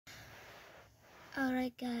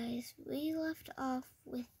Alright guys, we left off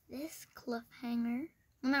with this cliffhanger.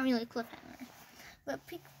 Well, not really a cliffhanger, but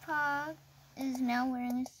Peekpaw is now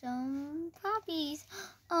wearing some poppies.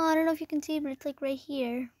 Oh, I don't know if you can see, but it's like right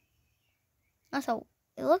here. Also,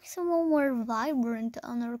 it looks a little more vibrant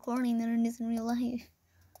on the recording than it is in real life.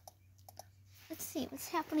 Let's see what's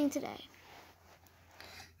happening today.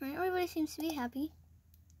 Alright, everybody seems to be happy.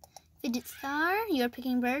 Fidget Star, you're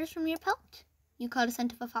picking birds from your pelt. You caught a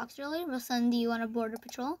scent of a fox earlier. We'll send you on a border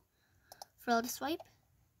patrol. Frill to swipe.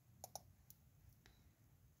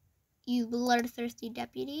 You bloodthirsty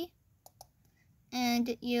deputy.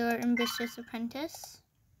 And your ambitious apprentice.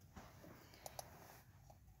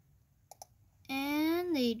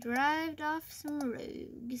 And they drived off some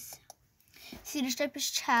rogues. Cedar Stripe is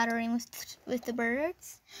chattering with the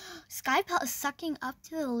birds. Skypelt is sucking up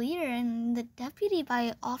to the leader and the deputy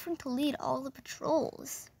by offering to lead all the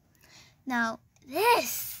patrols. Now,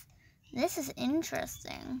 this is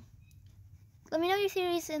interesting. Let me know your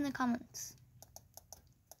theories in the comments.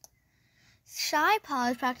 Shy Paw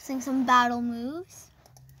is practicing some battle moves.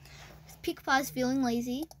 Peek Paw is feeling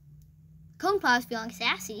lazy. Cone Paw is feeling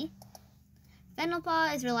sassy. Fennel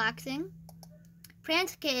Paw is relaxing.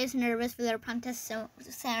 Prance Kit is nervous for their apprentice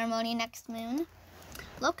ceremony next moon.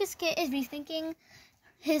 Locust Kit is rethinking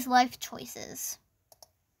his life choices.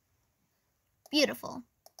 Beautiful.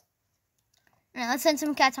 Alright, let's send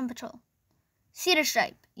some cats on patrol. Cedar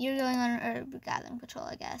Stripe, you're going on an herb gathering patrol,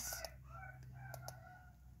 I guess.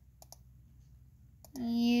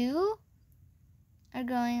 You are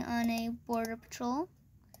going on a border patrol.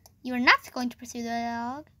 You are not going to pursue the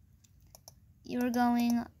dog. You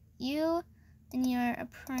and your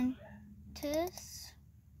apprentice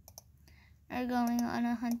are going on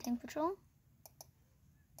a hunting patrol.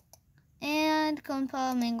 And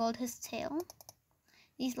Conepaw mangled his tail.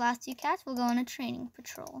 These last two cats will go on a training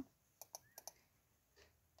patrol.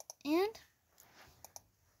 And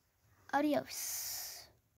adios.